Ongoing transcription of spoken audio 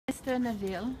Mr.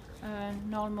 Neville,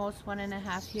 an almost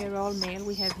 1.5-year-old male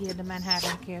we have here at the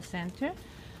Manhattan Care Center.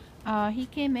 He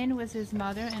came in with his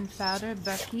mother and father,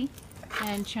 Bucky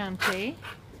and Chante.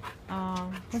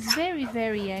 Was very,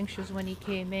 very anxious when he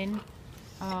came in,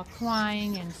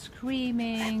 crying and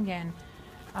screaming, and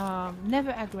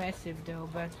never aggressive though,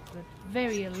 but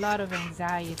a lot of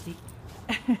anxiety.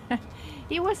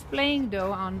 He was playing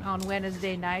though on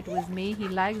Wednesday night with me. He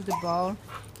likes the ball.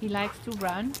 He likes to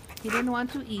run. He didn't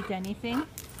want to eat anything.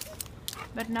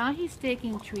 But now he's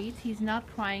taking treats. He's not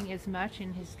crying as much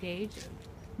in his cage.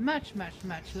 Much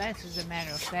less, as a matter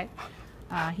of fact.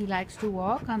 He likes to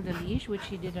walk on the leash, which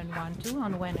he didn't want to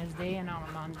on Wednesday and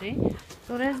on Monday.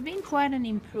 So there's been quite an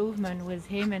improvement with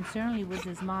him, and certainly with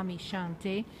his mommy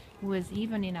Chante, who is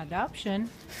even in adoption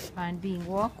and being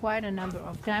walked quite a number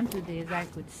of times today, as I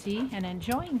could see, and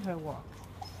enjoying her walk.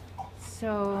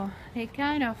 So they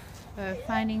kind of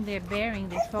finding their bearing.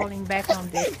 They're falling back on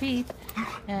their feet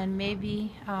and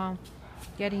maybe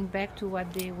getting back to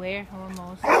what they were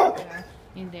almost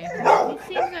in their home.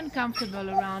 He seems uncomfortable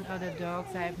around other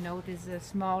dogs. I've noticed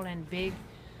small and big.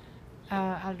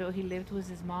 Although he lived with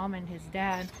his mom and his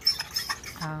dad,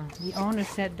 the owner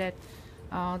said that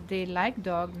they like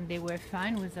dogs and they were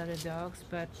fine with other dogs,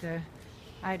 but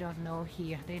I don't know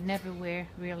here. They never were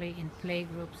really in play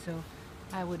groups, so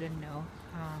I wouldn't know.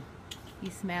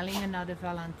 He's smelling another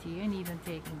volunteer and even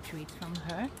taking treats from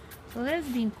her. So there's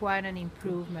been quite an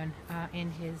improvement in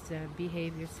his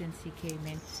behavior since he came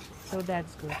in. So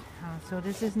that's good. So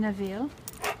this is Neville,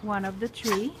 one of the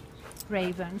 3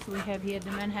 ravens we have here at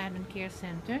the Manhattan Care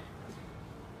Center.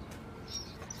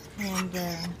 And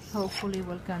hopefully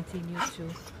will continue to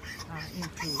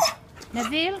improve.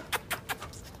 Neville?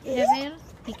 Neville?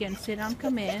 He can sit on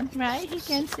command, right? He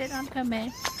can sit on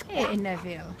command. Hey,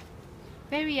 Neville.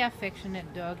 Very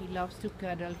affectionate dog. He loves to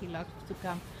cuddle. He loves to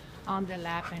come on the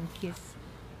lap and kiss.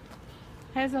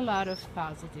 Has a lot of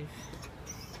positive.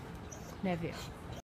 Neville.